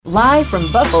live from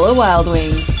Buffalo Wild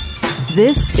Wings.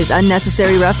 This is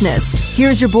Unnecessary Roughness.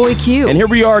 Here's your boy Q. And here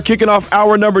we are kicking off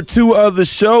hour number 2 of the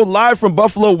show, live from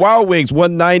Buffalo Wild Wings,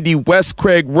 190 West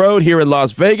Craig Road here in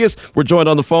Las Vegas. We're joined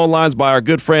on the phone lines by our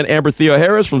good friend Amber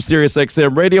Theoharis from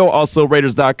SiriusXM Radio, also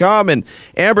Raiders.com. And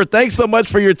Amber, thanks so much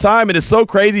for your time. It is so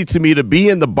crazy to me to be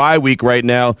in the bye week right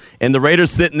now and the Raiders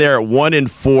sitting there at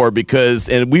 1-4 because,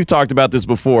 and we've talked about this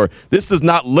before, this does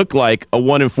not look like a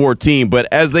 1-4 team, but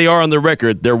as they are on the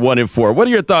record, they're 1-4. What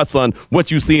are your thoughts on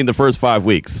what you see in the first 5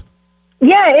 weeks?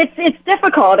 Yeah, it's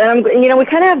difficult, and we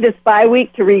kind of have this bye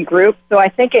week to regroup. So I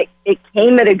think it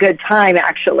came at a good time,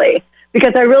 actually,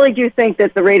 because I really do think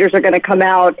that the Raiders are going to come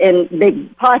out and they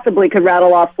possibly could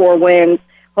rattle off 4 wins,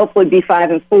 hopefully be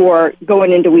 5-4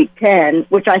 going into Week 10,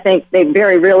 which I think they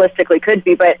very realistically could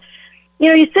be. But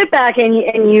you sit back and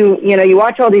you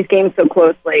watch all these games so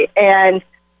closely, and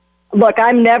look,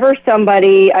 I'm never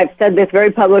somebody, I've said this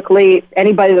very publicly,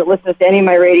 anybody that listens to any of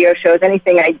my radio shows,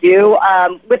 anything I do,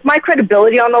 with my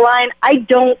credibility on the line, I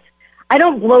don't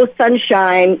blow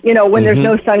sunshine, when there's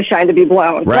no sunshine to be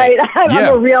blown, right?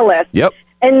 I'm a realist. Yep.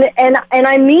 And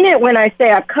I mean it when I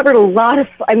say I've covered a lot of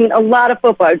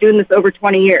football. I've been doing this over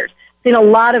 20 years. Seen a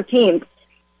lot of teams.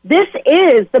 This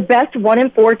is the best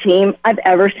 1-4 team I've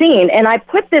ever seen. And I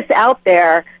put this out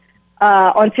there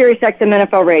on SiriusXM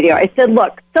NFL Radio. I said,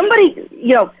 look, somebody,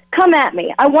 come at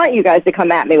me. I want you guys to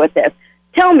come at me with this.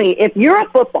 Tell me, if you're a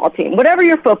football team, whatever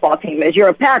your football team is, you're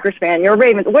a Packers fan, you're a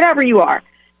Ravens, whatever you are,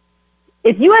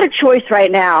 if you had a choice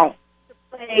right now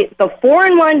to play the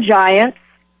 4-1 Giants,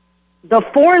 the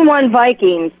 4-1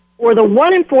 Vikings, or the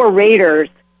 1-4 Raiders,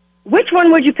 which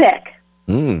one would you pick?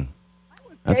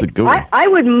 That's a good one. I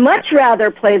would much rather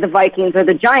play the Vikings or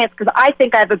the Giants because I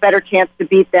think I have a better chance to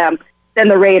beat them than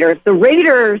the Raiders. The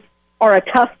Raiders are a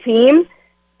tough team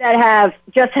that have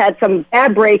just had some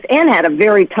bad breaks and had a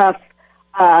very tough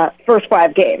first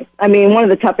 5 games. I mean, one of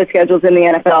the toughest schedules in the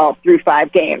NFL through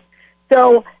 5 games.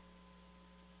 So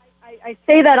I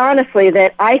say that honestly,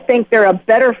 that I think they're a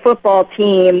better football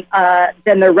team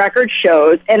than their record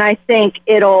shows, and I think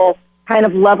it'll kind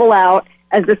of level out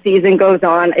as the season goes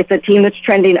on. It's a team that's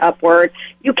trending upward.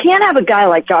 You can't have a guy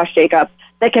like Josh Jacobs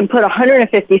that can put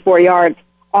 154 yards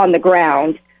on the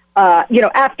ground,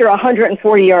 after a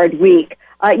 140-yard week.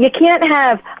 You can't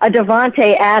have a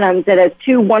Devontae Adams that has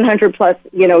 2 100-plus,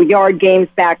 yard games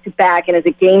back-to-back and is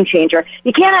a game changer.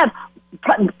 You can't have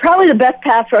probably the best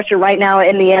pass rusher right now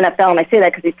in the NFL, and I say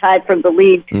that because he's tied for the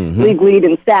league lead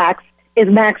in sacks, is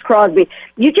Max Crosby.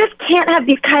 You just can't have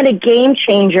these kind of game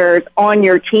changers on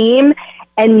your team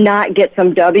and not get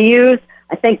some W's.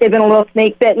 I think they've been a little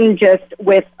snake-bitten just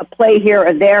with a play here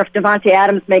or there. If Devontae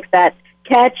Adams makes that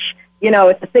catch,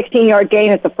 it's a 16-yard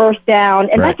gain, it's a first down,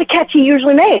 and that's a catch he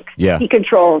usually makes. Yeah. He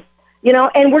controls,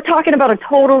 and we're talking about a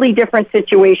totally different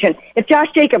situation. If Josh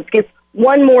Jacobs gets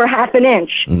one more half an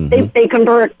inch, they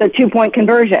convert the 2-point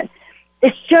conversion.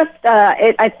 It's just,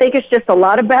 I think it's just a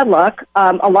lot of bad luck.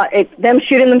 It's them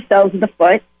shooting themselves in the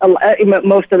foot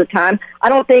most of the time. I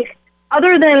don't think,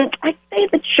 other than, I'd say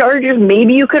the Chargers,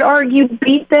 maybe you could argue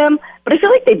beat them, but I feel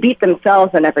like they beat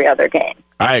themselves in every other game.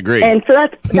 I agree. And so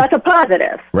that's a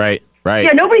positive. Right.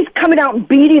 Yeah, nobody's coming out and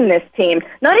beating this team.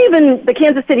 Not even the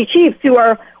Kansas City Chiefs, who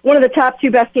are one of the top 2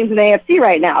 best teams in the AFC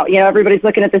right now. Everybody's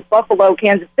looking at this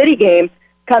Buffalo-Kansas City game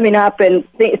coming up and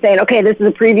saying, okay, this is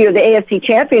a preview of the AFC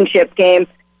Championship game.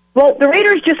 Well, the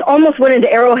Raiders just almost went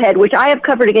into Arrowhead, which I have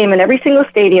covered a game in every single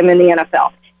stadium in the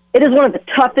NFL. It is one of the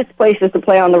toughest places to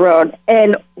play on the road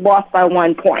and lost by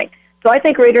 1 point. So I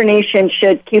think Raider Nation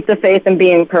should keep the faith and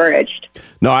be encouraged.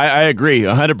 No, I agree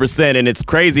 100%. And it's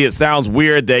crazy. It sounds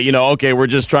weird that, okay, we're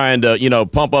just trying to,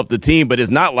 pump up the team, but it's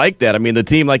not like that. I mean, the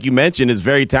team, like you mentioned, is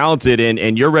very talented,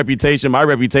 and your reputation, my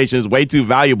reputation is way too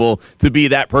valuable to be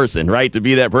that person, right? To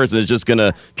be that person is just going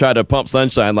to try to pump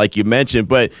sunshine, like you mentioned.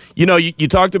 But, you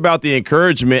talked about the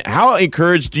encouragement. How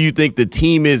encouraged do you think the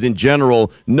team is in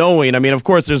general, knowing, I mean, of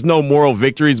course, there's no moral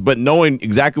victories, but knowing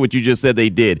exactly what you just said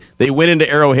they did. They went into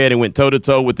Arrowhead and went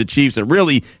toe-to-toe with the Chiefs and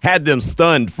really had them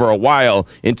stunned for a while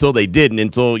until they didn't,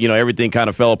 until, everything kind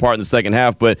of fell apart in the second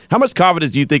half. But how much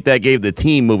confidence do you think that gave the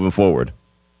team moving forward?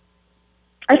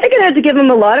 I think it had to give them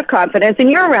a lot of confidence.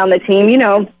 And you're around the team,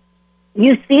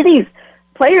 you see these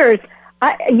players,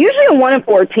 usually a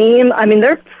 1-4 team, I mean,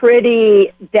 they're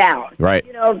pretty down. Right.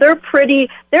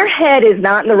 Their head is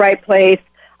not in the right place.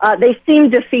 They seem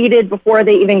defeated before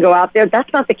they even go out there.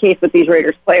 That's not the case with these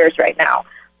Raiders players right now.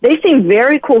 They seem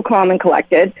very cool, calm, and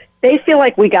collected. They feel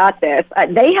like we got this.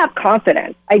 They have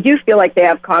confidence. I do feel like they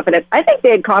have confidence. I think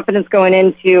they had confidence going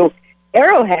into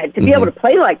Arrowhead to be able to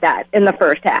play like that in the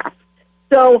first half.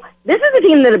 So this is a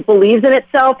team that believes in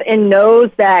itself and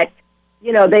knows that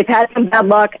they've had some bad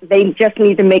luck. They just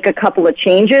need to make a couple of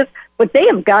changes. But they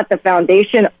have got the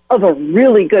foundation of a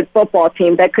really good football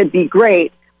team that could be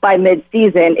great by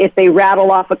midseason if they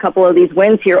rattle off a couple of these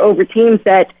wins here over teams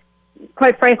that,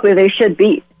 quite frankly, they should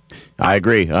beat. I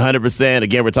agree, 100%.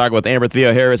 Again, we're talking with Amber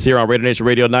Theoharis here on Raider Nation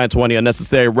Radio 920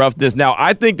 Unnecessary Roughness. Now,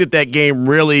 I think that game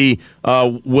really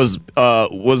was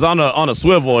on a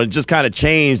swivel and just kind of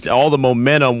changed all the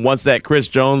momentum once that Chris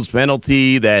Jones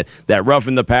penalty, that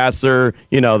roughing the passer,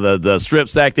 the strip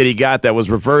sack that he got that was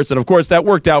reversed. And, of course, that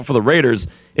worked out for the Raiders,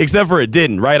 except for it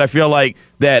didn't, right? I feel like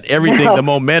that everything, the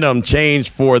momentum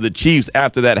changed for the Chiefs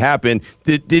after that happened.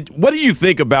 What do you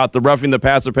think about the roughing the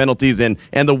passer penalties and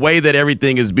the way that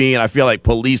everything is being, I feel like,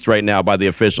 policed right now by the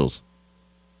officials?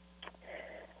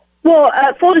 Well,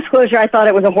 full disclosure, I thought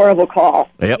it was a horrible call.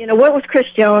 Yep. What was Chris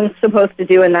Jones supposed to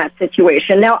do in that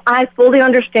situation? Now, I fully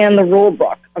understand the rule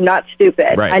book. I'm not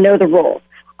stupid. Right. I know the rules.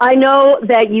 I know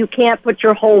that you can't put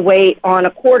your whole weight on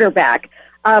a quarterback.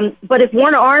 But if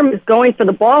one arm is going for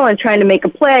the ball and trying to make a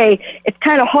play, it's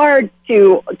kind of hard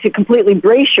to completely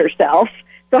brace yourself.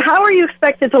 So how are you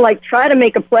expected to try to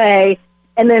make a play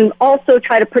and then also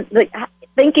try to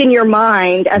think in your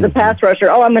mind as a pass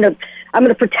rusher? Oh, I'm going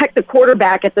to protect the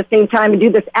quarterback at the same time and do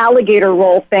this alligator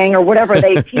roll thing or whatever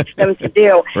they teach them to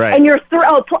do. Right. And you're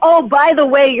by the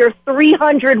way, you're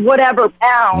 300 whatever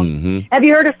pounds. Mm-hmm. Have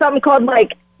you heard of something called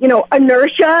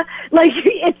inertia?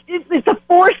 It's a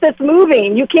force that's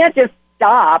moving. You can't just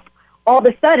stop all of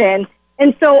a sudden.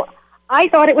 And so I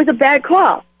thought it was a bad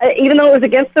call. Even though it was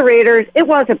against the Raiders, it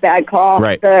was a bad call.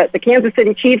 Right. The Kansas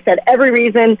City Chiefs had every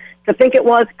reason to think it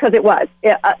was because it was.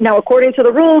 Now, according to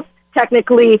the rules,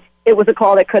 technically it was a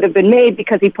call that could have been made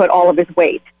because he put all of his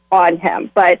weight on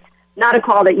him, but not a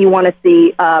call that you want to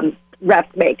see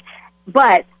refs make.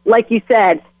 But like you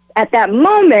said, at that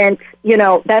moment,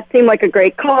 that seemed like a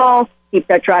great call, keep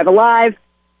that drive alive.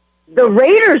 The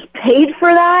Raiders paid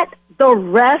for that the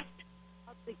rest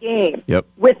of the game. Yep.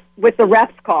 with the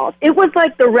refs calls. It was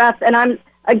like the refs, and I'm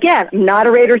not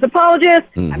a Raiders apologist.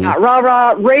 Mm-hmm. I'm not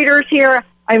rah-rah Raiders here.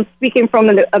 I'm speaking from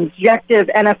an objective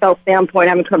NFL standpoint.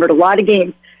 I've covered a lot of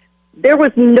games. There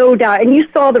was no doubt, and you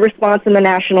saw the response in the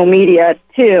national media,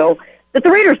 too, that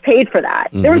the Raiders paid for that.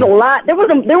 Mm-hmm. There was a lot. There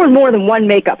was more than one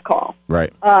makeup call,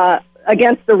 right,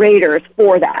 against the Raiders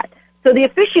for that. So the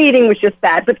officiating was just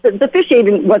bad, but the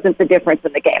officiating wasn't the difference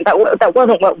in the game. That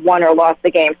wasn't what won or lost the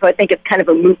game. So I think it's kind of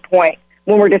a moot point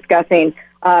when we're discussing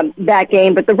that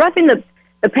game. But the roughing the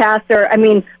passer,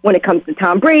 when it comes to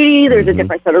Tom Brady, there's a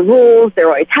different set of rules. There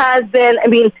always has been.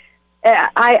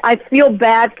 I feel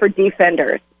bad for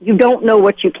defenders. You don't know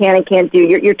what you can and can't do.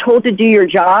 You're told to do your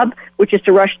job, which is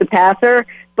to rush the passer.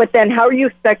 But then how are you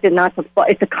expected not to fall?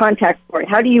 It's a contact sport.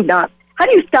 How do you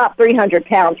stop 300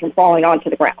 pounds from falling onto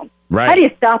the ground? Right. How do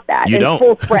you stop that You in don't.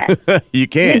 full sprint? You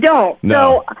can't. You don't.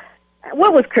 No. So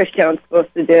what was Chris Jones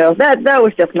supposed to do? That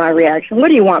was just my reaction. What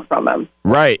do you want from him?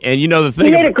 Right. And the thing,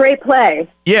 He made a great play.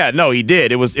 Yeah, no, he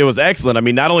did. It was excellent.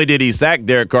 Not only did he sack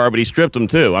Derek Carr, but he stripped him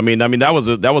too.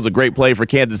 That was a great play for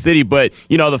Kansas City. But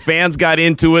the fans got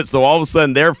into it, so all of a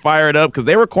sudden they're fired up because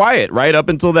they were quiet right up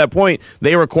until that point.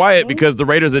 They were quiet because the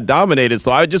Raiders had dominated.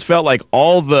 So I just felt like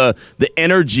all the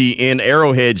energy in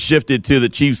Arrowhead shifted to the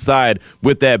Chiefs' side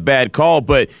with that bad call.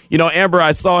 But Amber,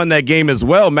 I saw in that game as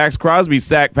well, Max Crosby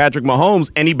sacked Patrick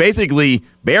Mahomes, and he basically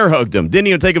bear hugged him, didn't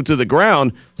even take him to the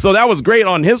ground. So that was great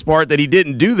on his part that he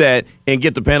didn't do that and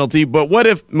get the penalty. But what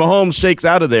if Mahomes shakes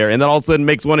out of there and then all of a sudden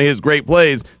makes one of his great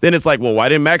plays? Then it's like, well, why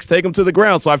didn't Max take him to the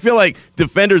ground? So I feel like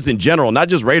defenders in general, not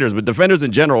just Raiders, but defenders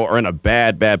in general are in a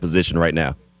bad position right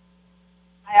now.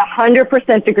 I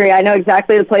 100% agree. I know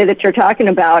exactly the play that you're talking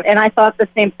about, and I thought the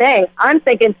same thing. I'm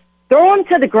thinking, throw him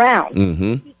to the ground.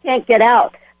 Mm-hmm. He can't get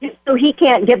out, so he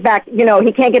can't get back.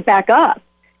 He can't get back up.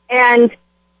 And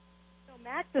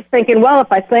Max is thinking, well, if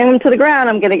I slam him to the ground,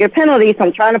 I'm going to get a penalty, so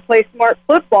I'm trying to play smart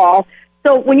football.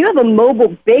 So when you have a mobile,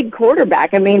 big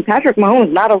quarterback, Patrick Mahomes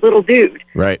is not a little dude.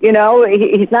 Right.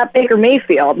 He's not Baker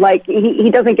Mayfield. He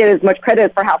doesn't get as much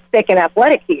credit for how thick and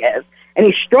athletic he is, and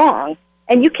he's strong.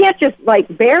 And you can't just,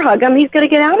 bear hug him. He's going to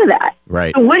get out of that.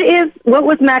 Right. So what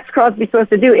was Max Crosby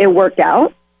supposed to do? It worked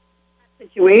out.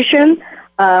 Situation.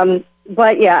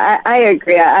 But, yeah, I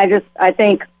agree. I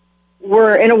think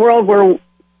we're in a world where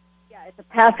it's a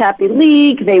pass-happy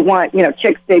league. They want,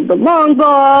 chicks dig the long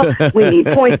ball. We need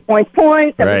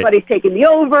points. Everybody's taking the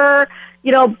over,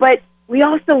 but we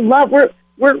also love,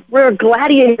 we're a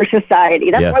gladiator society.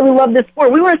 That's why we love this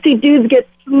sport. We want to see dudes get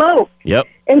smoked. Yep.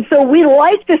 And so we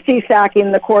like to see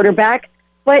sacking the quarterback,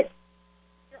 but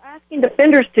you're asking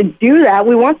defenders to do that.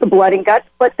 We want the blood and guts,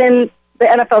 but then the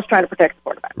NFL's trying to protect the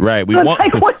quarterback. Right.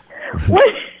 So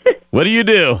What do you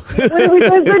do? What are we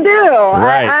supposed to do?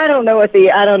 Right. I don't know what the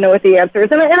answer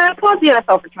is, and I applaud the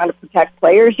NFL for trying to protect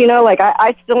players. Like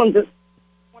I still just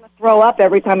want to throw up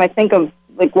every time I think of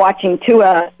like watching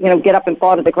Tua, get up and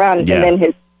fall to the ground, Yeah. and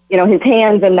then his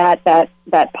hands and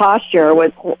that posture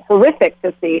was horrific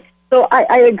to see. So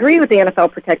I agree with the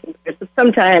NFL protecting players, but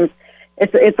sometimes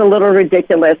it's a little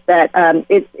ridiculous that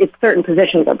it's certain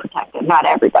positions are protected, not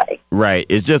everybody. Right.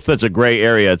 It's just such a gray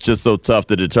area. It's just so tough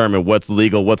to determine what's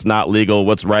legal, what's not legal,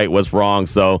 what's right, what's wrong.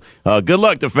 So good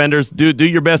luck, defenders. Do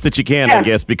your best that you can, I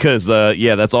guess, because,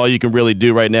 that's all you can really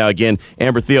do right now. Again,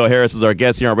 Amber Theoharis is our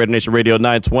guest here on Raider Nation Radio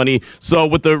 920. So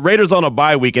with the Raiders on a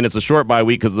bye week, and it's a short bye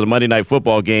week because of the Monday Night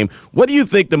Football game, what do you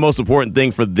think the most important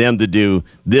thing for them to do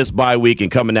this bye week and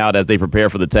coming out as they prepare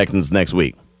for the Texans next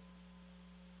week?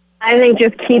 I think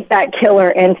just keep that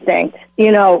killer instinct,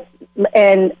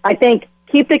 and I think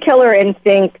keep the killer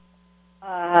instinct,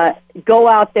 go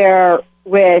out there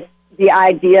with the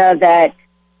idea that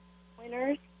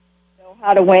winners know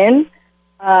how to win,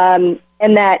 and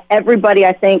that everybody,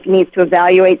 I think, needs to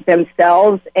evaluate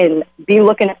themselves and be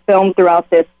looking at film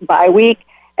throughout this bye week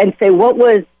and say, what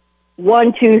was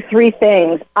 1, 2, 3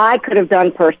 things I could have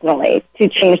done personally to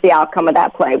change the outcome of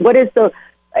that play? So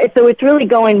it's really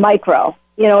going micro.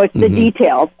 It's the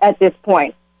details at this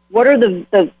point. What are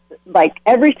the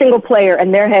every single player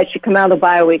in their head should come out of the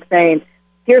bye week saying,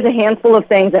 here's a handful of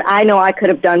things that I know I could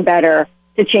have done better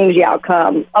to change the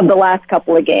outcome of the last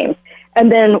couple of games.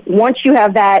 And then once you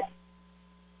have that,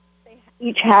 they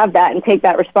each have that and take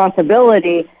that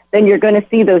responsibility, then you're going to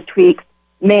see those tweaks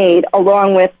made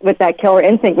along with that killer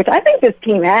instinct, which I think this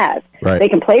team has. Right. They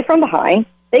can play from behind.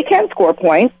 They can score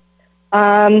points.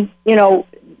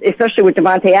 Especially with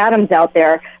Davante Adams out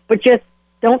there, but just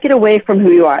don't get away from who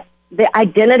you are. The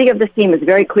identity of this team is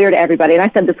very clear to everybody, and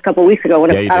I said this a couple of weeks ago when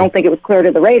I don't think it was clear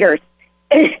to the Raiders.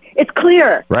 It's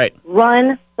clear. Right.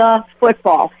 Run the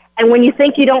football. And when you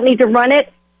think you don't need to run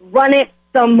it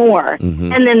some more.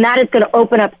 Mm-hmm. And then that is going to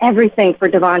open up everything for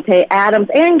Davante Adams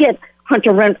and get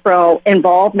Hunter Renfrow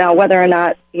involved. Now, whether or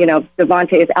not,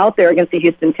 Davante is out there against the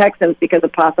Houston Texans because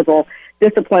of possible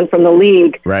discipline from the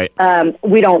league, right?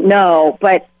 We don't know,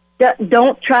 but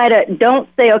don't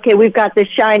say, okay, we've got this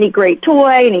shiny great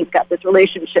toy and he's got this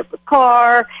relationship with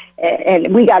Carr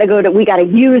and we got to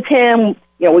use him.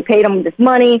 We paid him this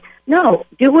money. No,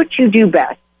 do what you do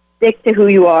best. Stick to who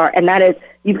you are, and that is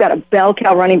you've got a bell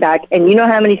cow running back. And you know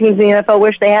how many teams in the NFL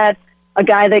wish they had a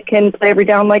guy that can play every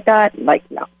down like that?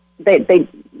 No, they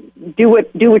do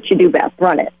what you do best.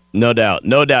 Run it. No doubt.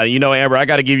 Amber, I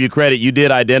got to give you credit. You did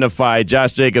identify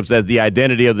Josh Jacobs as the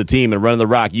identity of the team and running the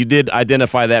rock. You did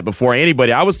identify that before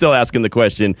anybody. I was still asking the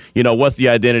question, what's the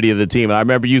identity of the team? And I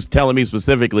remember you telling me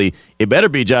specifically, it better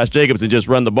be Josh Jacobs and just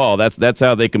run the ball. That's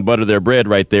how they can butter their bread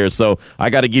right there. So I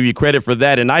got to give you credit for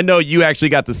that. And I know you actually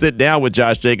got to sit down with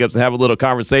Josh Jacobs and have a little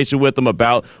conversation with him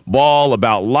about ball,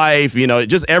 about life,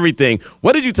 just everything.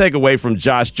 What did you take away from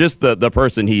Josh, just the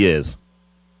person he is?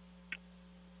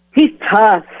 He's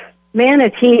tough.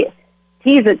 Man,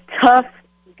 he's a tough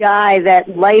guy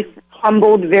that life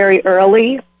humbled very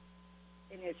early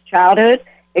in his childhood,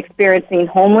 experiencing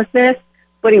homelessness,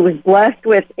 but he was blessed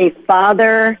with a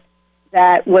father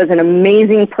that was an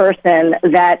amazing person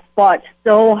that fought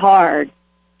so hard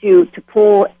to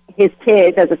pull his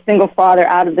kids as a single father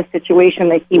out of the situation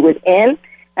that he was in.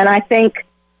 And I think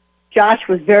Josh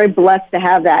was very blessed to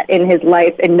have that in his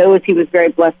life and knows he was very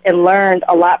blessed and learned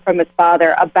a lot from his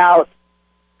father about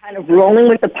kind of rolling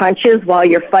with the punches while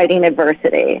you're fighting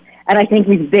adversity. And I think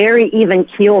he's very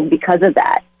even-keeled because of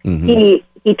that. Mm-hmm.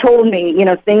 He told me,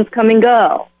 things come and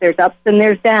go. There's ups and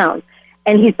there's downs.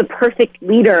 And he's the perfect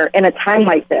leader in a time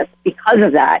like this because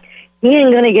of that. He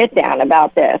ain't going to get down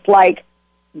about this.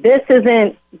 This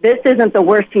isn't the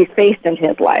worst he's faced in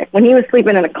his life. When he was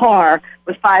sleeping in a car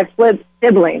with 5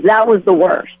 siblings, that was the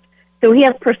worst. So he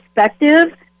has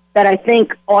perspective that I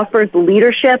think offers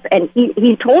leadership. And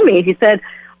he told me, he said,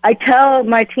 I tell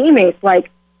my teammates, let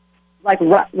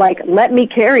me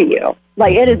carry you.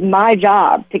 It is my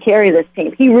job to carry this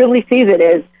team. He really sees it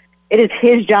is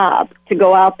his job to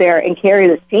go out there and carry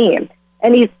this team.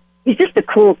 And he's just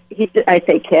I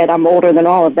say kid, I'm older than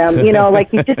all of them, he's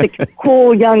just a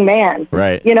cool young man.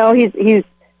 Right. He's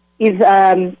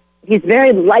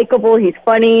very likable. He's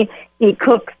funny. He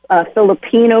cooks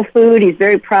Filipino food. He's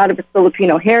very proud of his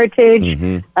Filipino heritage.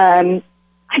 Mm-hmm.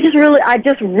 I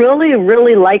just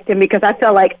really liked him because I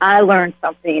felt like I learned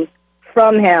something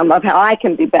from him of how I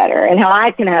can be better and how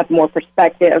I can have more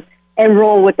perspective and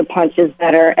roll with the punches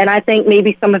better. And I think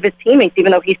maybe some of his teammates,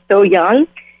 even though he's so young,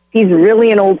 he's really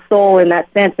an old soul in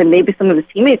that sense, and maybe some of his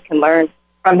teammates can learn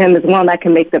from him as well, and that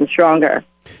can make them stronger.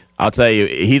 I'll tell you,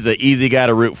 he's an easy guy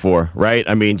to root for, right?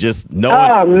 I mean, just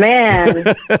knowing. Oh,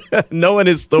 man. Knowing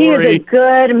his story. He is a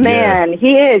good man. Yeah.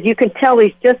 He is. You can tell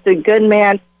he's just a good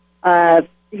man.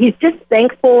 He's just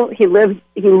thankful. He lives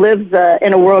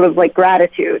in a world of like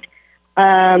gratitude.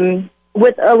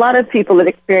 With a lot of people that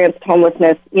experienced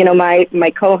homelessness, you know,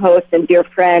 my co-host and dear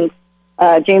friend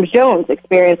James Jones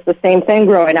experienced the same thing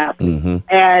growing up,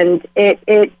 and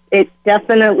it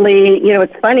definitely, you know,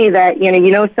 it's funny that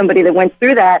you know somebody that went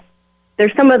through that.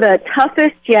 They're some of the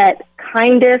toughest yet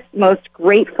kindest, most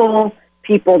grateful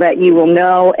people that you will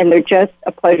know, and they're just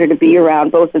a pleasure to be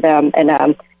around, both of them. And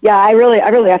I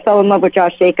fell in love with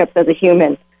Josh Jacobs as a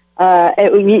human.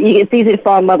 It's easy to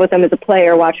fall in love with him as a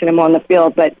player watching him on the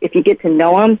field, but if you get to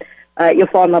know him, you'll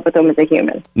fall in love with him as a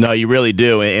human. No, you really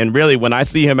do. And really, when I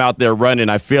see him out there running,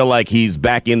 I feel like he's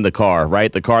back in the car,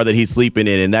 right? The car that he's sleeping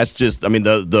in. And that's just, I mean,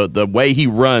 the way he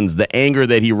runs, the anger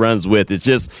that he runs with, it's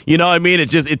just, you know what I mean?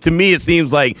 It's just, to me, it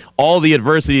seems like all the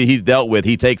adversity he's dealt with,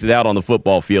 he takes it out on the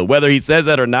football field. Whether he says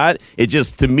that or not, it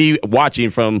just, to me, watching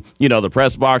from, you know, the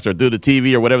press box or through the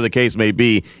TV or whatever the case may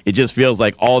be, it just feels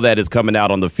like all that is coming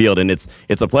out on the field. And it's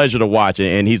a pleasure to watch.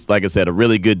 And he's, like I said, a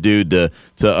really good dude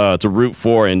to root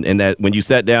for. And that when you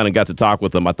sat down and got to talk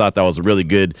with him, I thought that was a really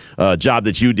good job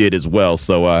that you did as well.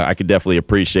 So I could definitely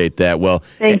appreciate that. Well,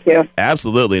 thank you.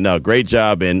 Absolutely. No, great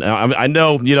job. And I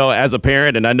know, you know, as a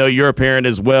parent, and I know you're a parent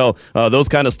as well, those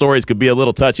kind of stories could be a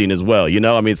little touching as well. You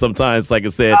know, I mean, sometimes, like I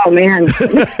said. Oh, man.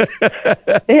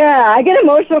 Yeah, I get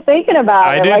emotional thinking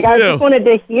about it. I just wanted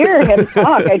to hear him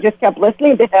talk. I just kept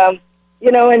listening to him.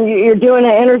 You know, and you're doing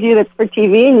an interview that's for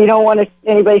TV, and you don't want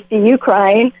anybody see you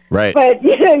crying. Right. But,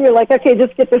 you know, you're like, okay,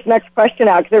 just get this next question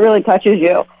out because it really touches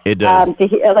you. It does.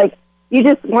 You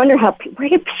just wonder where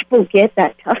do people get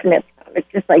that toughness from? It's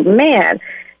just like, man,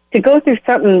 to go through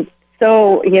something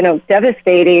so, you know,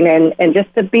 devastating and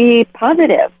just to be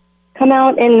positive. Come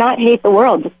out and not hate the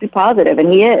world. Just be positive,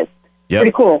 and he is. Yep.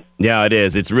 Pretty cool. Yeah, it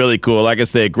is. It's really cool. Like I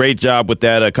said, great job with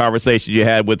that conversation you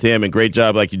had with him, and great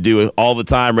job like you do all the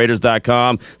time,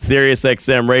 Raiders.com,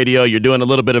 SiriusXM Radio. You're doing a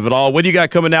little bit of it all. What do you got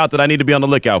coming out that I need to be on the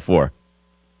lookout for?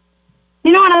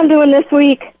 You know what I'm doing this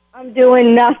week? I'm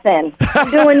doing nothing. I'm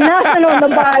doing nothing on the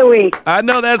bye week. I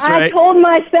know that's right. I told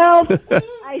myself,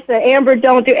 I said, Amber,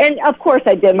 don't do. And, of course,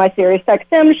 I did my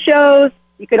SiriusXM shows.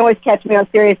 You can always catch me on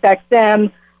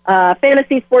SiriusXM.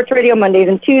 Fantasy Sports Radio Mondays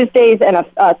and Tuesdays, and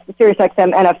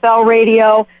SiriusXM NFL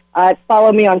Radio.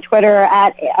 Follow me on Twitter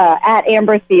at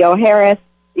Amber Theo Harris.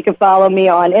 You can follow me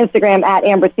on Instagram at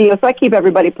Amber Theo. So I keep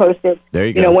everybody posted. There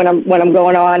you go. You know, when I'm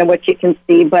going on and what you can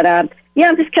see. But yeah,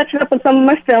 I'm just catching up on some of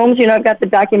my films. You know, I've got the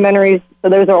documentaries, so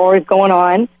those are always going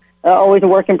on. Always a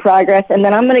work in progress. And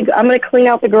then I'm gonna clean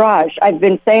out the garage. I've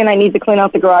been saying I need to clean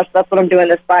out the garage. So that's what I'm doing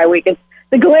this bye week. It's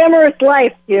the glamorous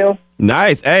life, Hugh.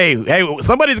 Nice. Hey,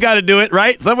 somebody's got to do it,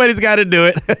 right? Somebody's got to do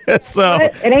it. So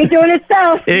it ain't doing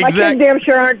itself. Exactly. My kids damn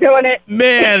sure aren't doing it.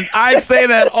 Man, I say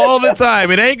that all the time.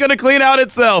 It ain't going to clean out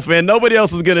itself, and nobody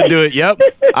else is going to do it. Yep.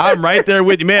 I'm right there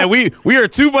with you. Man, we are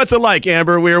too much alike,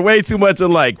 Amber. We are way too much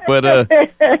alike.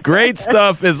 But great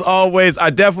stuff as always. I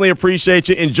definitely appreciate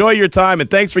you. Enjoy your time, and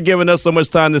thanks for giving us so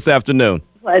much time this afternoon.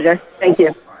 Pleasure. Thank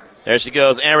you. There she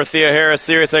goes, Amber Theo Harris,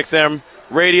 SiriusXM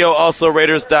Radio, also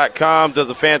Raiders.com, does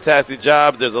a fantastic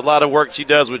job. There's a lot of work she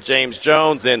does with James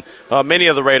Jones and many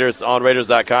of the Raiders on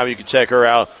Raiders.com. You can check her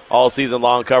out all season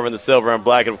long covering the silver and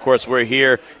black. And, of course, we're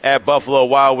here at Buffalo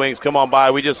Wild Wings. Come on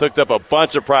by. We just hooked up a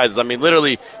bunch of prizes. I mean,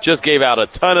 literally just gave out a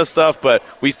ton of stuff, but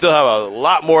we still have a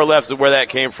lot more left of where that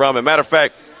came from. And, matter of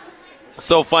fact,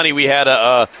 so funny, we had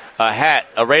a hat,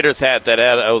 a Raiders hat that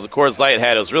had, it was a Coors Light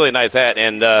hat. It was a really nice hat.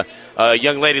 And a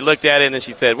young lady looked at it, and then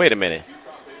she said, wait a minute.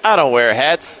 I don't wear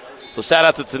hats. So shout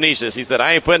out to Tanisha. She said,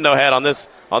 I ain't putting no hat on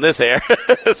this hair.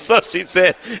 So she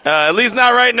said, at least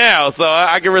not right now. So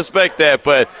I can respect that.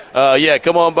 But, yeah,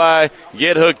 come on by,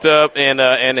 get hooked up, and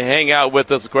hang out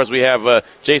with us. Of course, we have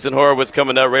Jason Horowitz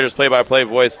coming up, Raiders play-by-play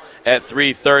voice at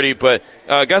 3:30. But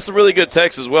got some really good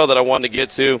texts as well that I wanted to get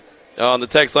to on the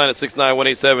text line at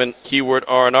 69187, keyword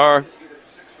R&R.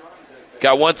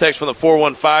 Got one text from the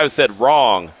 415 said,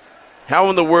 wrong. How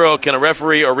in the world can a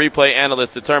referee or replay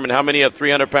analyst determine how many of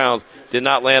 300 pounds did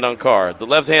not land on Carr? The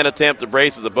left-hand attempt to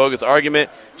brace is a bogus argument.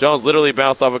 Jones literally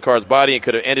bounced off of Carr's body and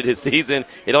could have ended his season.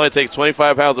 It only takes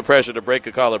 25 pounds of pressure to break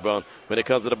a collarbone. When it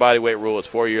comes to the bodyweight rule, it's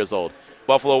 4 years old.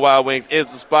 Buffalo Wild Wings is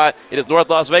the spot. It is North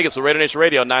Las Vegas for Raider Nation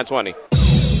Radio 920.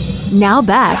 Now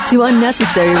back to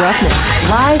Unnecessary Roughness,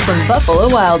 live from Buffalo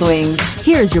Wild Wings.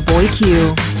 Here's your boy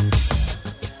Q.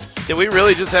 Did we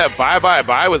really just have Bye Bye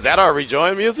Bye? Was that our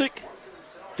rejoin music?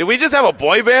 Did we just have a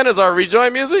boy band as our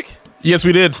rejoin music? Yes,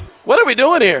 we did. What are we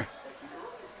doing here?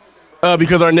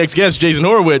 because our next guest, Jason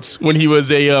Horowitz, when he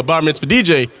was a bar mitzvah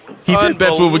DJ, he said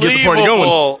that's what would get the party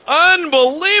going.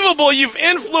 Unbelievable. You've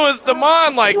influenced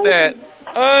Damon like that.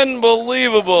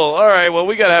 Unbelievable. All right, well,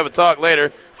 we got to have a talk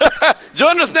later.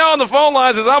 Joining us now on the phone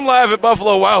lines as I'm live at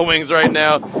Buffalo Wild Wings right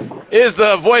now is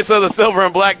the voice of the Silver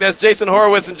and Black. That's Jason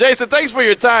Horowitz. And, Jason, thanks for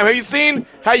your time. Have you seen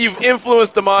how you've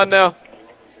influenced Damon now?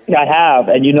 I have,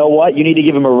 and you know what? You need to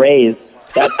give him a raise.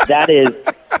 That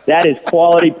is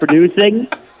quality producing.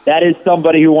 That is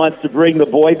somebody who wants to bring the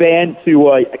boy band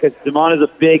to, because Damon is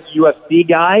a big UFC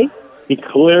guy. He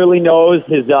clearly knows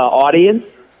his audience.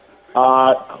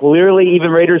 Clearly,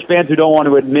 even Raiders fans who don't want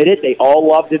to admit it, they all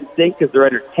love NSYNC because they're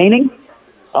entertaining.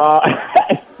 So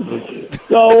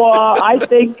I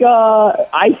think,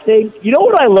 you know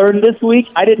what I learned this week?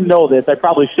 I didn't know this. I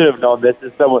probably should have known this.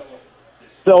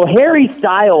 So Harry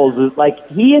Styles is like,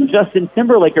 he and Justin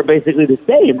Timberlake are basically the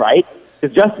same, right?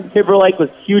 Because Justin Timberlake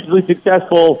was hugely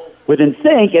successful with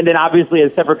NSYNC, and then obviously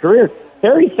has separate careers.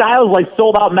 Harry Styles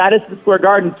sold out Madison Square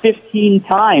Garden 15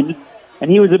 times,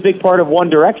 and he was a big part of One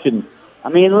Direction. I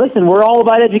mean, listen, we're all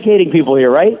about educating people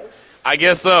here, right? I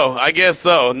guess so.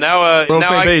 Now, we're on the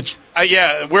same page.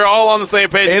 Yeah, we're all on the same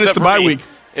page. And it's the bye week.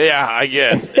 Yeah, I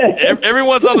guess.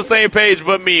 Everyone's on the same page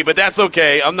but me, but that's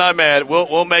okay. I'm not mad.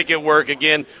 We'll make it work.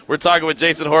 Again, we're talking with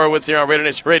Jason Horowitz here on Raider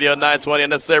Nation Radio 920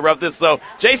 Unnecessary Roughness. So,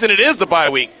 Jason, it is the bye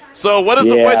week. So what does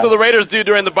the voice of the Raiders do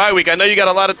during the bye week? I know you got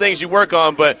a lot of things you work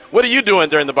on, but what are you doing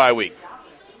during the bye week?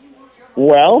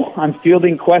 Well, I'm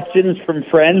fielding questions from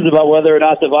friends about whether or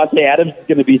not Davante Adams is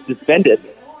going to be suspended,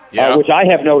 which I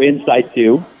have no insight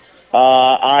to.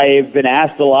 I've been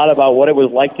asked a lot about what it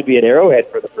was like to be at Arrowhead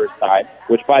for the first time,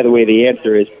 which, by the way, the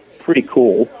answer is pretty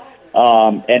cool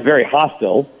and very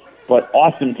hostile, but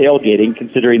awesome tailgating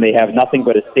considering they have nothing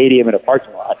but a stadium and a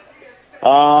parking lot.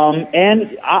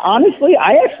 Honestly,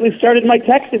 I actually started my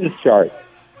Texans chart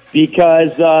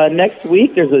because next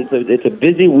week it's a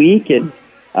busy week, and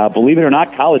believe it or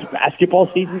not, college basketball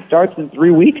season starts in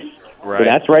 3 weeks. Right. So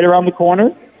that's right around the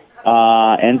corner.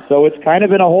 And so it's kind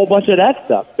of been a whole bunch of that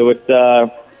stuff. So it's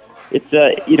the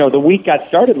week got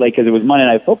started late because it was Monday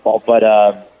Night Football, but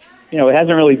it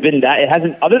hasn't really been that. It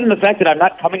hasn't, other than the fact that I'm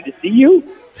not coming to see you,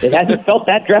 it hasn't felt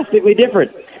that drastically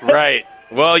different. Right.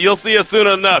 Well, you'll see us soon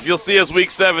enough. You'll see us week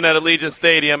 7 at Allegiant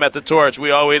Stadium at the Torch.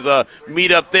 We always meet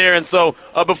up there. And so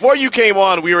before you came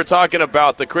on, we were talking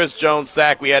about the Chris Jones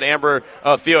sack. We had Amber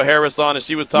Theo-Harris on, and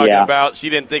she was talking about she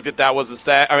didn't think that was a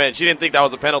sack. I mean, she didn't think that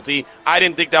was a penalty. I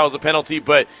didn't think that was a penalty.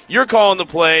 But you're calling the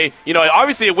play.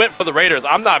 Obviously it went for the Raiders.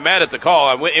 I'm not mad at the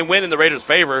call. It went in the Raiders'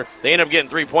 favor. They ended up getting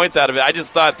 3 points out of it. I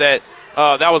just thought that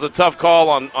that was a tough call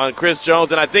on Chris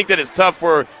Jones, and I think that it's tough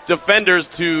for defenders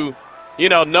to –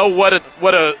 know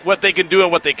what they can do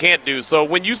and what they can't do. So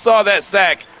when you saw that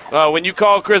sack, when you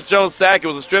called Chris Jones sack, it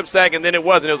was a strip sack, and then it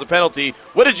wasn't. It was a penalty.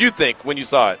 What did you think when you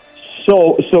saw it?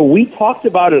 So we talked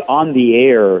about it on the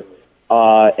air,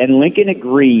 and Lincoln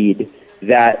agreed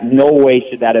that no way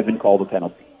should that have been called a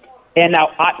penalty. And now,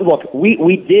 look,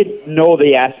 we did know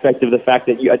the aspect of the fact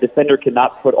that a defender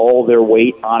cannot put all their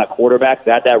weight on a quarterback.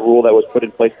 That rule that was put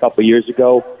in place a couple of years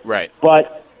ago. Right.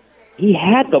 But he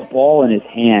had the ball in his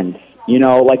hands.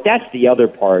 That's the other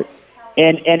part.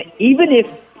 And even if,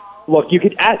 look,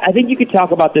 I think you could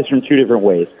talk about this from two different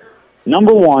ways.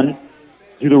 Number one,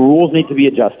 do the rules need to be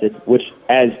adjusted? Which,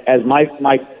 as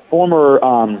my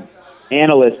former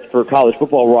analyst for college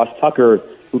football, Ross Tucker,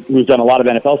 who's done a lot of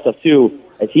NFL stuff too,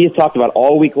 as he has talked about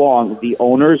all week long, the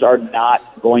owners are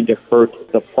not going to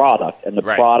hurt the product. And the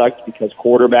product, because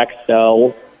quarterbacks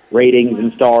sell ratings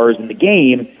and stars in the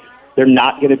game, they're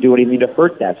not going to do anything to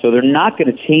hurt that. So they're not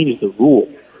going to change the rule.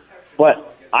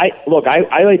 But I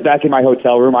laid back in my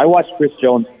hotel room. I watched Chris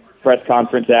Jones' press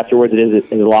conference afterwards at his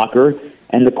locker,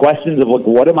 and the questions of,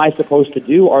 what am I supposed to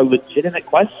do are legitimate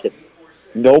questions.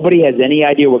 Nobody has any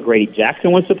idea what Grady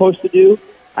Jackson was supposed to do.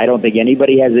 I don't think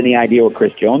anybody has any idea what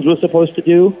Chris Jones was supposed to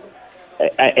do.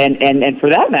 And for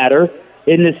that matter,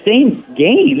 in the same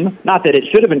game, not that it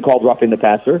should have been called roughing the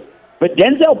passer, but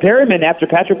Denzel Perryman, after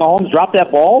Patrick Mahomes dropped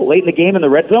that ball late in the game in the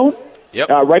red zone,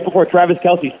 right before Travis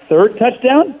Kelce's third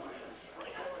touchdown,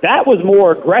 that was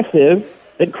more aggressive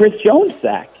than Chris Jones'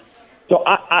 sack. So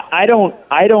I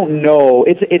don't know.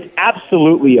 It's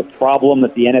absolutely a problem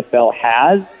that the NFL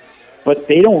has, but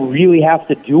they don't really have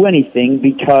to do anything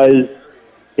because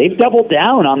they've doubled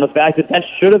down on the fact that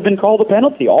should have been called a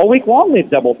penalty. All week long they've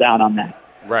doubled down on that.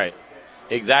 Right.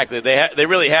 Exactly. They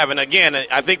really have. And, again,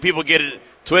 I think people get it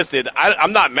twisted.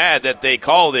 I'm not mad that they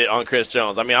called it on Chris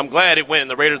Jones. I mean, I'm glad it went in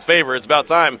the Raiders' favor. It's about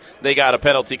time they got a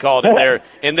penalty called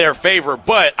in their favor.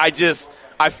 But I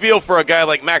I feel for a guy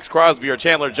like Max Crosby or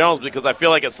Chandler Jones because I feel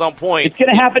like at some point it's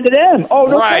going to happen to them. Oh,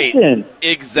 no question.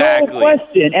 Exactly. No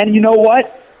question. And you know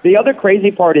what? The other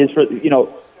crazy part is for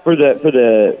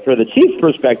the Chiefs'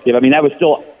 perspective. I mean, that was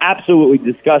still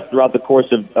absolutely discussed throughout the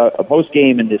course of a post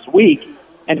game and this week,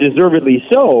 and deservedly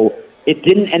so. It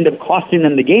didn't end up costing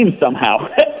them the game somehow.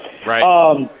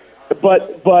 Right.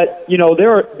 But you know,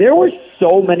 there were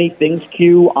so many things,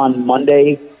 Q, on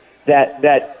Monday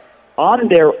that on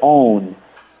their own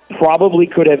probably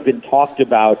could have been talked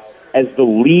about as the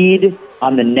lead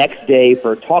on the next day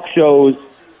for talk shows,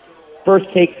 first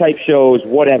take type shows,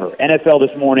 whatever. NFL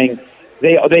This Morning,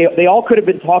 they all could have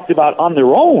been talked about on their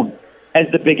own as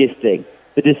the biggest thing.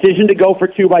 The decision to go for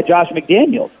 2 by Josh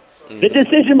McDaniels. The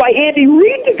decision by Andy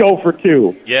Reid to go for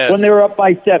 2 when they were up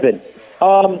by 7.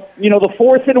 You know, the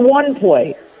 4th and 1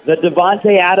 play, the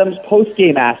Devontae Adams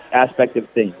post-game aspect of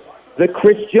things, the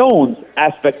Chris Jones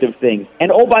aspect of things,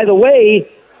 and, oh, by the way,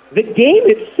 the game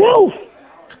itself.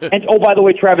 And, oh, by the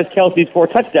way, Travis Kelce's 4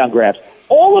 touchdown grabs.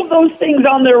 All of those things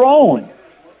on their own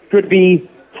could be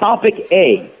topic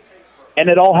A, and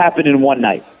it all happened in one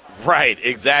night. Right,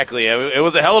 exactly. It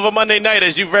was a hell of a Monday night,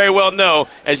 as you very well know,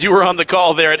 as you were on the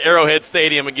call there at Arrowhead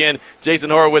Stadium. Again, Jason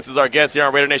Horowitz is our guest here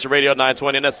on Raider Nation Radio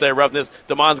 920. Unnecessary Roughness.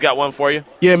 Damon's got one for you.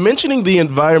 Yeah, mentioning the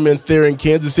environment there in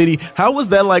Kansas City, how was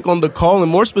that like on the call?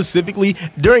 And more specifically,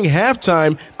 during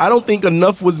halftime, I don't think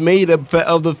enough was made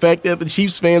of the fact that the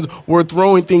Chiefs fans were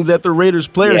throwing things at the Raiders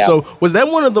players. Yeah. So was that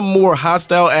one of the more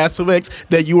hostile aspects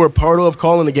that you were part of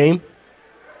calling the game?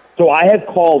 So I have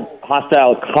called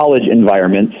hostile college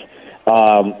environments,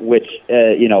 which,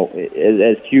 you know,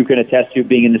 as Q can attest to,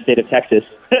 being in the state of Texas,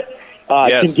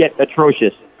 can get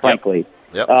atrocious, frankly.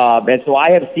 Yep. And so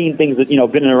I have seen things that, you know,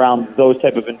 been around those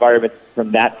type of environments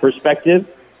from that perspective.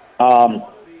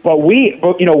 But we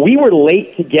were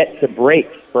late to get to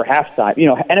break for halftime. You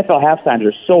know, NFL halftimes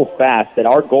are so fast that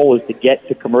our goal is to get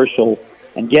to commercial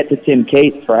and get to Tim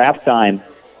Cates for halftime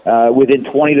within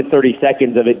 20 to 30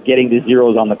 seconds of it getting to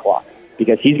zeros on the clock.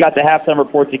 Because he's got the halftime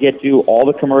report to get to, all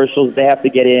the commercials they have to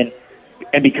get in.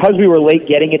 And because we were late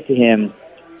getting it to him,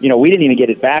 you know, we didn't even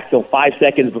get it back till 5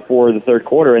 seconds before the third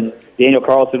quarter, and Daniel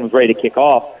Carlson was ready to kick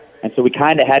off. And so we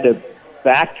kind of had to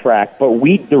backtrack. But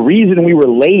the reason we were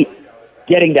late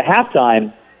getting to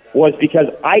halftime was because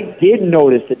I did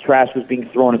notice that trash was being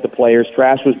thrown at the players,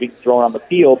 trash was being thrown on the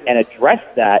field, and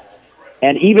addressed that.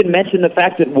 And even mentioned the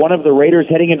fact that one of the Raiders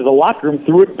heading into the locker room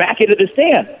threw it back into the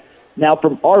stand. Now,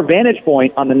 from our vantage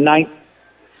point on the ninth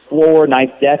floor,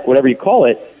 ninth deck, whatever you call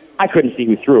it, I couldn't see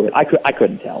who threw it. I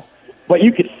couldn't tell. But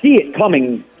you could see it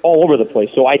coming all over the place.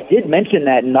 So I did mention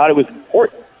that and thought it was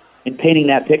important in painting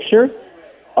that picture.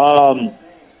 But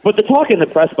the talk in the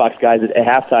press box, guys, at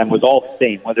halftime was all the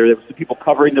same, whether it was the people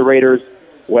covering the Raiders,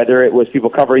 whether it was people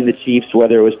covering the Chiefs,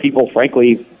 whether it was people,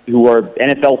 frankly, who are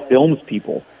NFL Films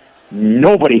people.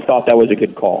 Nobody thought that was a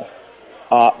good call.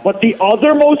 But the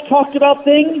other most talked about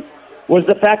thing was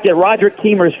the fact that Roderick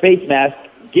Keemer's face mask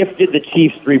gifted the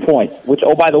Chiefs 3 points, which,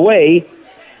 oh, by the way,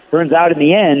 turns out in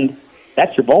the end,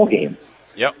 that's your ball game.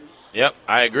 Yep,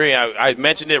 I agree. I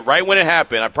mentioned it right when it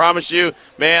happened. I promise you,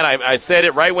 man, I said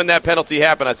it right when that penalty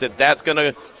happened. I said that's going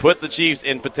to put the Chiefs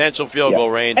in potential field goal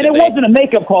range. And it wasn't a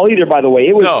makeup call either, by the way.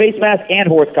 It was face mask and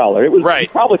horse collar. It was right. You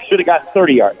probably should have gotten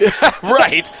 30 yards.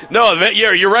 Right. No,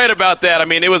 you're right about that. I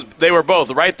mean, they were both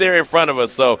right there in front of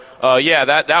us. So,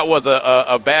 that was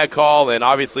a bad call, and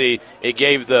obviously it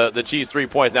gave the Chiefs 3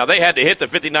 points. Now, they had to hit the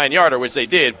 59-yarder, which they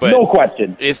did, but no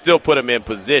question. It still put them in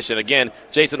position. Again,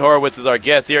 Jason Horowitz is our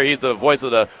guest here. He's the voice of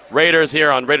the Raiders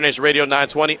here on Raider Nation Radio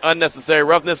 920, Unnecessary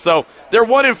Roughness. So they're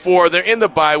 1-4. They're in the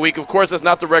bye week. Of course, that's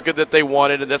not the record that they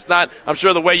wanted, and that's not, I'm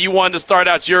sure, the way you wanted to start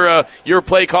out your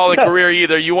play calling career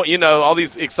either. You know, all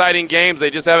these exciting games,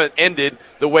 they just haven't ended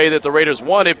the way that the Raiders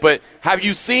wanted. But have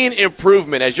you seen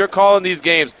improvement as you're calling these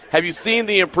games? Have you seen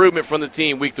the improvement from the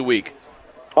team week to week?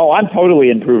 Oh, I'm totally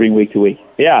improving week to week.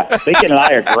 Yeah, Lincoln and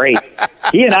I are great.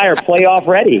 He and I are playoff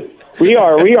ready. We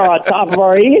are on top of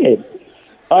our head.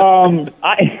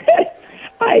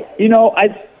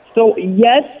 So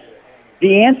yes,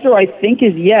 the answer I think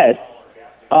is yes,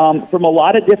 from a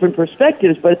lot of different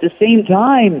perspectives, but at the same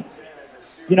time,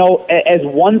 you know, as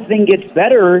one thing gets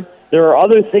better, there are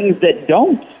other things that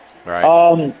don't.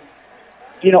 Right.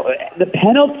 You know, the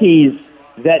penalties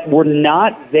that were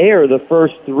not there the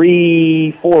first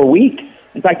 3-4 weeks.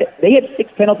 In fact, they had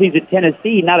 6 penalties at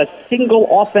Tennessee, not a single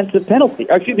offensive penalty.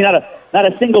 Or excuse me, not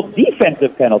a single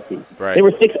defensive penalty. Right. There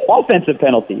were 6 offensive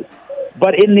penalties.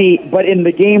 But in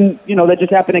the game, you know, that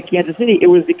just happened at Kansas City, it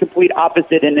was the complete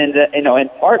opposite. And in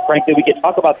part, frankly, we could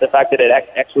talk about the fact that it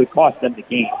actually cost them the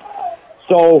game.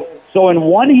 So in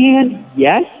one hand,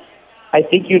 yes, I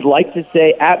think you'd like to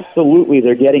say absolutely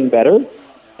they're getting better.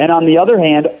 And on the other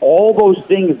hand, all those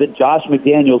things that Josh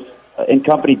McDaniels and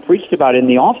company preached about in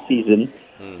the offseason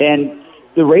and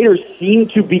the Raiders seem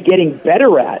to be getting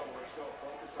better at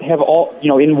have all,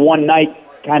 in one night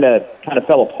kind of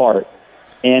fell apart.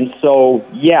 And so,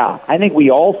 yeah, I think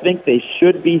we all think they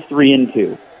should be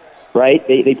 3-2, right?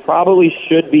 They probably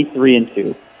should be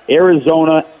 3-2.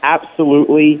 Arizona,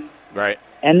 absolutely. Right.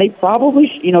 And they probably,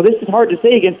 this is hard to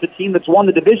say against a team that's won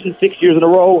the division 6 years in a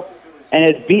row and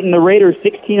has beaten the Raiders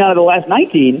 16 out of the last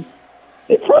 19.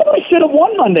 They probably should have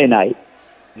won Monday night.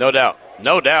 No doubt.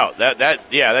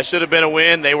 That should have been a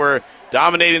win. They were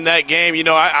dominating that game.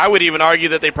 I would even argue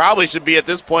that they probably should be at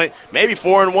this point maybe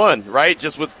 4-1, right?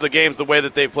 Just with the games the way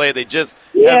that they played, they just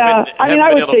haven't been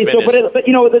I would able say to finish.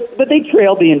 so. But they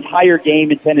trailed the entire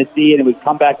game in Tennessee, and it was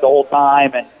come back the whole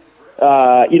time. And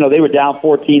they were down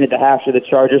 14 at the half to the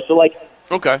Chargers. So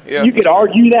you could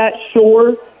argue that,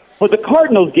 sure. But the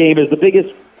Cardinals game is the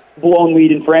biggest blown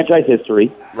lead in franchise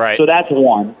history. Right. So that's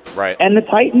one. Right. And the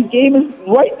Titans game is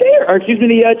right there. Or excuse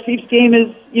me, the Chiefs game is,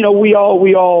 we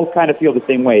all kind of feel the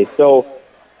same way. So,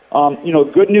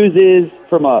 good news is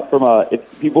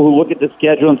if people who look at the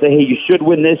schedule and say, hey, you should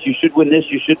win this, you should win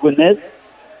this, you should win this,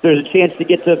 there's a chance to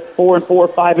get to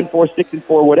 4-4, 5-4,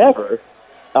 6-4, whatever.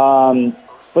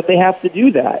 But they have to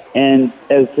do that. And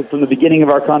as from the beginning of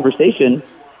our conversation,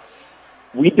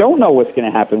 we don't know what's going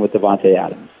to happen with Davante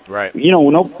Adams. Right.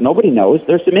 Nobody knows.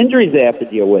 There's some injuries they have to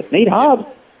deal with. Nate Hobbs,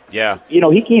 yeah.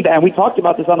 He came back, and we talked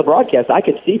about this on the broadcast. I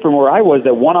could see from where I was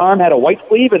that one arm had a white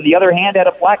sleeve and the other hand had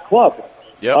a black club.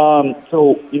 Yep.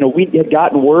 We had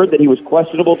gotten word that he was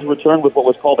questionable to return with what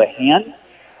was called a hand,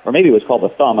 or maybe it was called a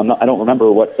thumb. I don't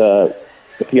remember what the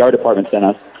PR department sent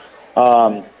us.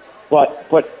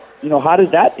 But how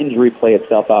does that injury play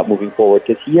itself out moving forward?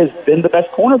 Because he has been the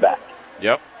best cornerback.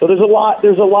 Yep. So there's a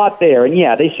lot there, and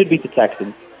yeah, they should beat the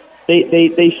Texans.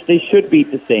 They should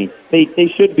beat the Saints. They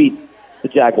should beat the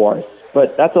Jaguars.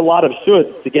 But that's a lot of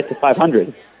shoulds to get to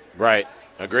 500. Right.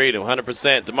 Agreed,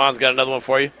 100%. Damon's got another one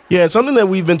for you. Yeah, something that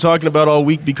we've been talking about all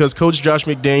week because Coach Josh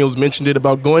McDaniels mentioned it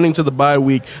about going into the bye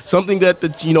week, something that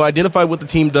identify what the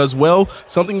team does well,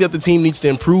 something that the team needs to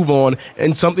improve on,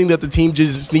 and something that the team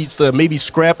just needs to maybe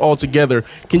scrap altogether.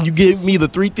 Can you give me the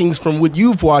three things from what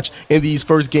you've watched in these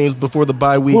first games before the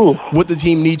bye week, what the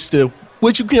team needs to,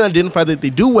 what you can identify that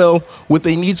they do well, what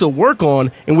they need to work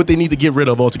on, and what they need to get rid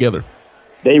of altogether?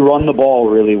 They run the ball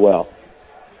really well.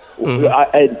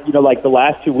 Like the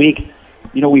last 2 weeks,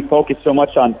 we focused so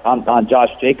much on Josh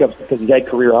Jacobs because he had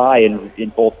career high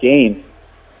in both games.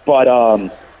 But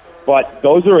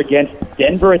those are against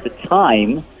Denver at the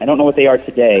time. I don't know what they are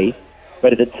today,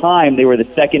 but at the time they were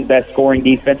the second best scoring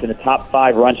defense and the top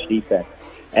 5 rush defense.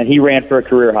 And he ran for a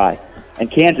career high.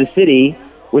 And Kansas City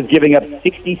was giving up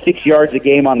 66 yards a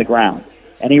game on the ground,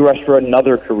 and he rushed for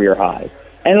another career high.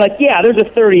 And, there's a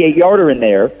 38-yarder in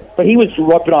there, but he was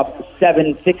roughing off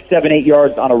 6, 7, 8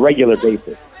 yards on a regular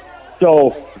basis.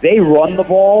 So they run the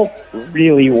ball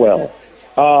really well.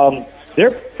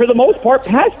 They're, for the most part,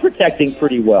 pass protecting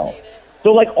pretty well.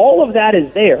 So, all of that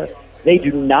is there. They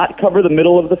do not cover the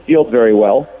middle of the field very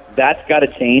well. That's got to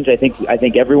change. I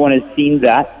think everyone has seen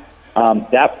that.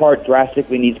 That part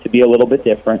drastically needs to be a little bit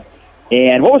different.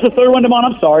 And what was the third one, Damon?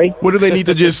 I'm sorry. What do they need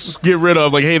to just get rid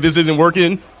of? Hey, this isn't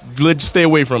working. Let's stay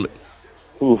away from it.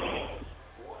 Oof.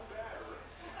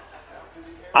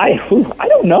 I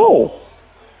don't know.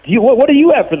 What do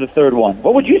you have for the third one?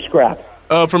 What would you scrap?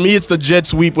 For me, it's the jet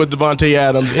sweep with Davante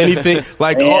Adams. Anything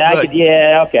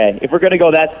okay. If we're going to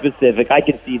go that specific, I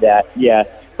can see that. Yeah,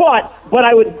 but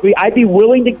I'd be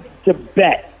willing to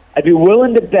bet. I'd be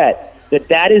willing to bet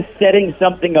that is setting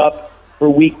something up for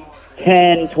week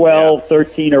 10, 12,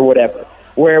 13, or whatever.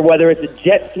 Whether it's a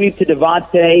jet sweep to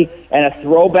Davante and a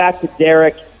throwback to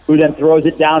Derek, who then throws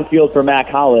it downfield for Mac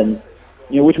Hollins,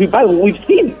 which we've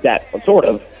seen that sort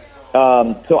of.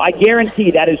 So I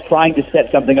guarantee that is trying to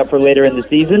set something up for later in the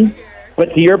season.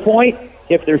 But to your point,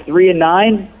 if they're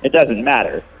 3-9, it doesn't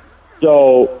matter.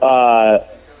 So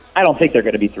I don't think they're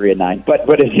going to be 3-9.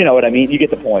 But you know what I mean. You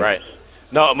get the point. Right.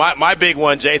 No, my big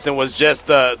one, Jason, was just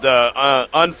the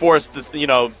unforced,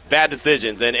 bad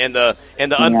decisions and the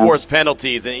unforced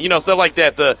penalties and stuff like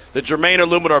that. The Jermaine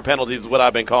Illuminor penalties is what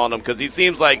I've been calling them because he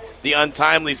seems like the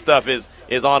untimely stuff is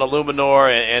on Illuminor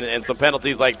and some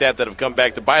penalties like that have come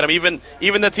back to bite him. Even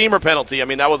the teamer penalty, I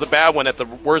mean, that was a bad one at the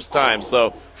worst time.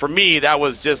 So for me, that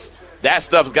was just that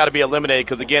stuff has got to be eliminated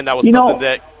because again, that was something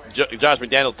that Josh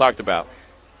McDaniels talked about.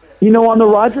 On the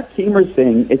Roger Teamer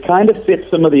thing, it kind of fits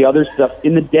some of the other stuff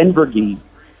in the Denver game,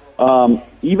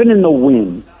 even in the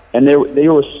win. And there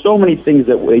were so many things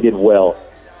that they did well.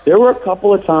 there were a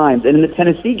couple of times, and in the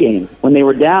Tennessee game, when they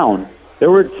were down, there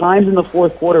were times in the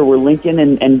fourth quarter where Lincoln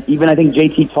and even I think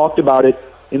JT talked about it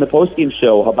in the postgame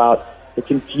show about the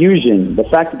confusion, the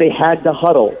fact that they had to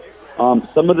huddle,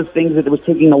 some of the things that it was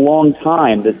taking a long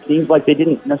time, that seems like they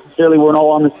didn't necessarily weren't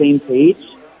all on the same page.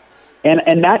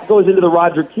 And that goes into the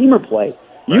Roger Teamer play.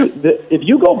 Right. If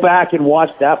you go back and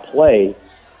watch that play,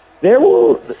 there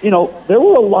were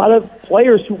a lot of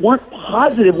players who weren't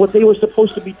positive what they were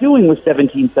supposed to be doing with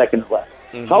 17 seconds left.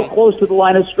 Mm-hmm. How close to the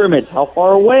line of scrimmage? How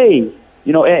far away?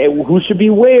 Who should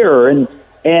be where? And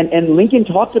Lincoln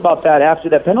talked about that after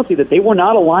that penalty, that they were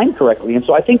not aligned correctly. And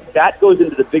so I think that goes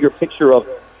into the bigger picture of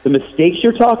the mistakes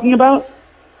you're talking about.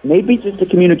 Maybe just a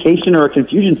communication or a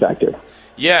confusion factor.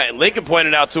 Yeah, and Lincoln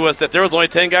pointed out to us that there was only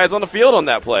 10 guys on the field on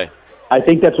that play. I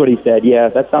think that's what he said. Yeah,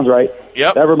 that sounds right.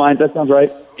 Yep. That sounds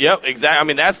right. Yep, exactly. I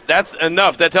mean, that's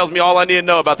enough. That tells me all I need to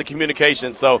know about the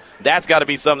communication. So that's got to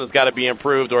be something that's got to be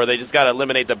improved, or they just got to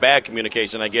eliminate the bad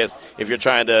communication, I guess, if you're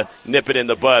trying to nip it in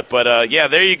the butt. But, yeah,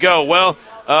 there you go. Well,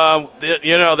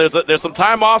 there's some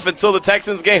time off until the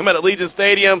Texans game at Allegiant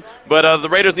Stadium, but the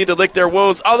Raiders need to lick their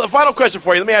wounds. Oh, the final question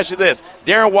for you. Let me ask you this.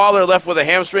 Darren Waller left with a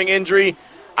hamstring injury.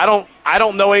 I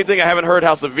don't know anything. I haven't heard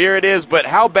how severe it is, but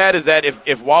how bad is that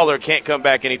if Waller can't come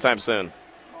back anytime soon?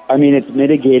 I mean, it's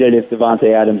mitigated if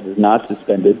Davante Adams is not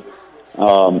suspended.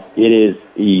 It is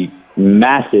a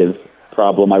massive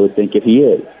problem, I would think, if he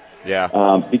is.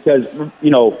 Yeah. Because,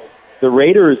 the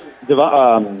Raiders,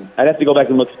 I'd have to go back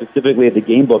and look specifically at the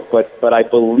game book, but I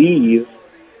believe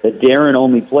that Darren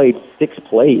only played 6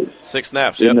 plays. 6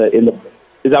 snaps, Is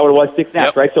that what it was? 6 snaps,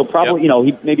 yep. Right? So probably,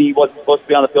 he wasn't supposed to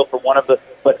be on the field for one of the,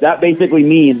 but that basically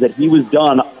means that he was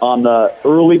done on the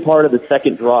early part of the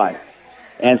second drive.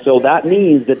 And so that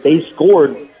means that they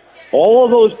scored all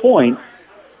of those points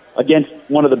against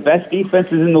one of the best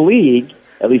defenses in the league,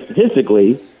 at least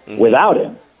statistically, without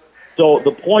him. So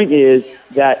the point is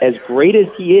that as great as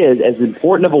he is, as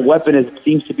important of a weapon as it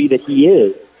seems to be that he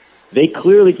is, they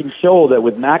clearly can show that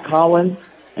with Matt Collins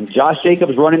and Josh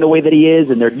Jacobs running the way that he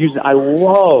is, and they're using, I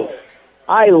love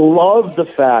the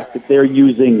fact that they're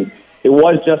using, it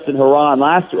was Justin Herron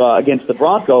last against the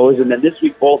Broncos, and then this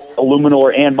week both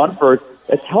Illuminor and Munford.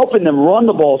 It's helping them run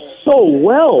the ball so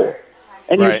well.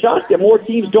 And you're shocked that more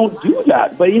teams don't do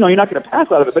that. But, you're not going to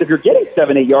pass out of it. But if you're getting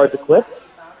 7-8 yards a clip,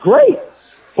 great.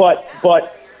 But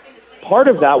part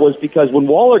of that was because when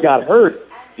Waller got hurt,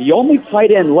 the only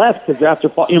tight end left, because after,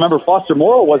 remember, Foster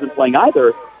Morrow wasn't playing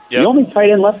either. Yep. The only tight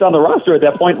end left on the roster at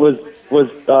that point was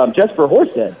Jesper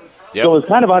Horsted. Yep. So it was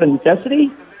kind of out of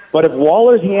necessity. But if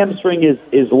Waller's hamstring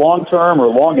is long-term or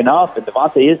long enough and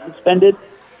Davante is suspended,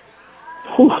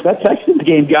 that Texans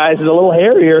game, guys, is a little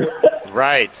hairier.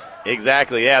 Right.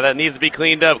 Exactly. Yeah, that needs to be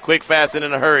cleaned up quick, fast, and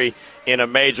in a hurry in a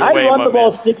major way. I'd run the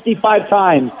ball 65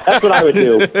 times. That's what I would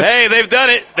do. Hey, they've done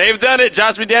it. They've done it.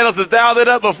 Josh McDaniels has dialed it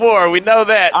up before. We know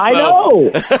that. I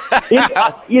know.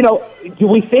 Do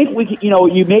we think we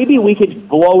could, maybe we could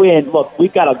blow in. Look,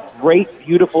 we've got a great,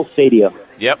 beautiful stadium.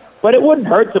 Yep. But it wouldn't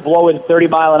hurt to blow in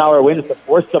 30-mile-an-hour winds to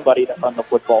force somebody to run the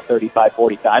football 35,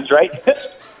 40 times, right?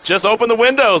 Just open the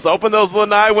windows. Open those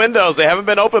lanai windows. They haven't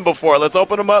been open before. Let's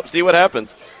open them up, see what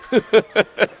happens.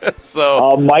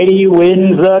 So mighty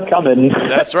winds coming.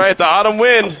 That's right. The autumn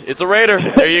wind. It's a Raider.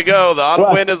 There you go. The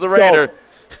autumn wind is a Raider.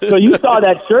 So you saw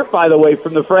that shirt, by the way,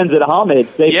 from the friends at Homage.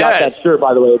 They got that shirt,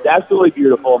 by the way. It's absolutely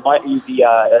beautiful. It might be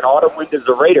an autumn wind is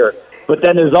a Raider. But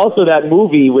then there's also that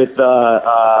movie with,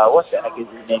 what the heck is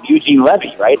his name? Eugene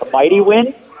Levy, right? The Mighty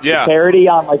Wind? Yeah. The parody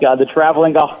on, the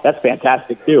traveling golf. That's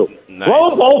fantastic, too. Nice. Blow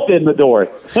them both in the door.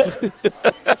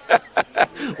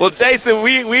 Well, Jason,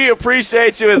 we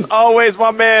appreciate you as always,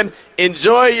 my man.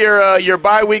 Enjoy your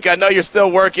bye week. I know you're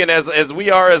still working as we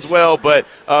are as well, but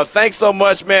thanks so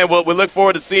much, man. We look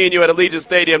forward to seeing you at Allegiant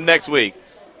Stadium next week.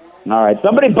 All right.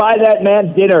 Somebody buy that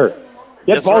man dinner.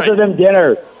 Get That's both right. of them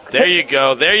dinner. There you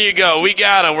go. There you go. We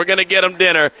got them. We're going to get them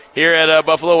dinner here at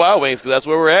Buffalo Wild Wings because that's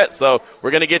where we're at. So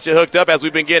we're going to get you hooked up as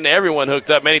we've been getting everyone hooked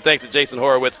up. Many thanks to Jason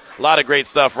Horowitz. A lot of great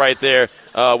stuff right there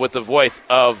with the voice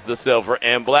of the Silver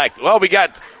and Black. Well, we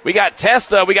got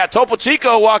Testa. We got Topo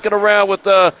Chico walking around with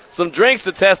some drinks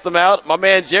to test them out. My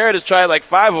man Jared has tried like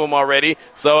 5 of them already.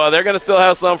 So they're going to still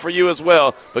have some for you as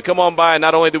well. But come on by.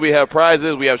 Not only do we have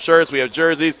prizes, we have shirts, we have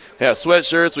jerseys, we have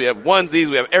sweatshirts, we have onesies,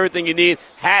 we have everything you need,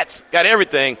 hats, got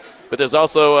everything. But there's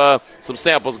also some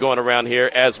samples going around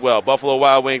here as well. Buffalo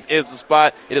Wild Wings is the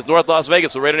spot. It is North Las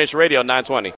Vegas, so Raider Nation Radio 920.